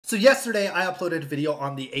So yesterday I uploaded a video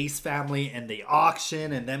on the Ace family and the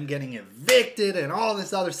auction and them getting evicted and all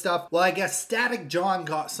this other stuff. Well, I guess Static John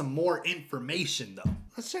got some more information though.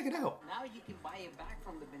 Let's check it out. Now you can buy it back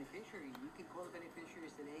from the beneficiary. You can call the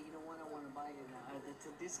beneficiaries today. You know what? I want to buy it now. It's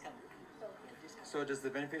a discount. So does the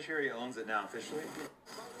beneficiary owns it now officially?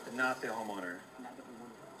 Not the homeowner? Not the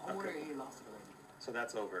homeowner. Homeowner, he lost it already. So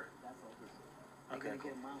that's over? That's over. Okay,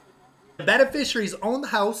 cool. The beneficiaries own the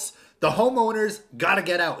house. The homeowners gotta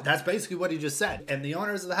get out. That's basically what he just said. And the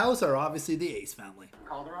owners of the house are obviously the Ace family.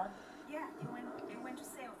 Calderon? Yeah, it went to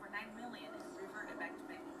sale for $9 million and reverted back to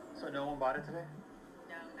me. So no one bought it today?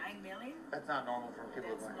 No, $9 million? That's not normal for people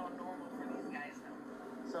to buy. That's not normal for these guys, though.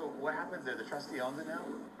 So what happens there? The trustee owns it now?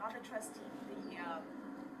 Not the trustee,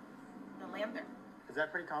 the lender. Is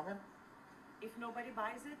that pretty common? If nobody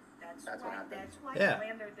buys it, that's what why. happens. That's why Yeah. the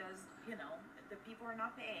lender does. You know, the people are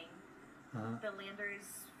not paying. The lender is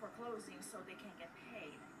foreclosing, so they can't get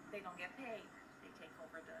paid. They don't get paid. They take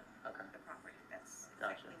over the property. That's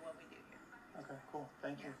exactly what we do here. Okay, cool.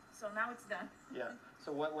 Thank you. So now it's done. Yeah.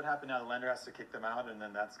 So what would happen now? The lender has to kick them out, and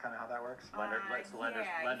then that's kind of how that works. It's the lender's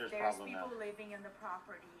if there's problem people now. living in the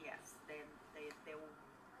property, yes, then they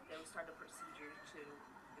will start the procedure to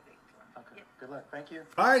evict them. Okay. Good luck. Thank you.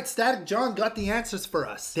 All right, Static John got the answers for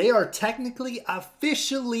us. They are technically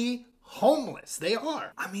officially homeless. They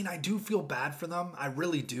are. I mean, I do feel bad for them. I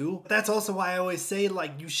really do. That's also why I always say,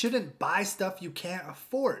 like, you shouldn't buy stuff you can't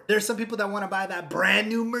afford. There's some people that want to buy that brand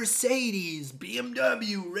new Mercedes,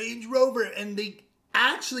 BMW, Range Rover, and they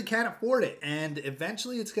actually can't afford it. And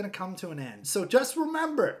eventually it's going to come to an end. So just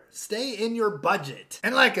remember, stay in your budget.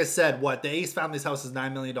 And like I said, the Ace family's house is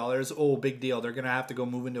 $9 million. Oh, big deal. They're going to have to go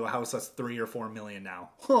move into a house that's $3 or $4 million now.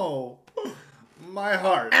 Oh, my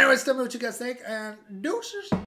heart. Anyways, tell me what you guys think and deuces.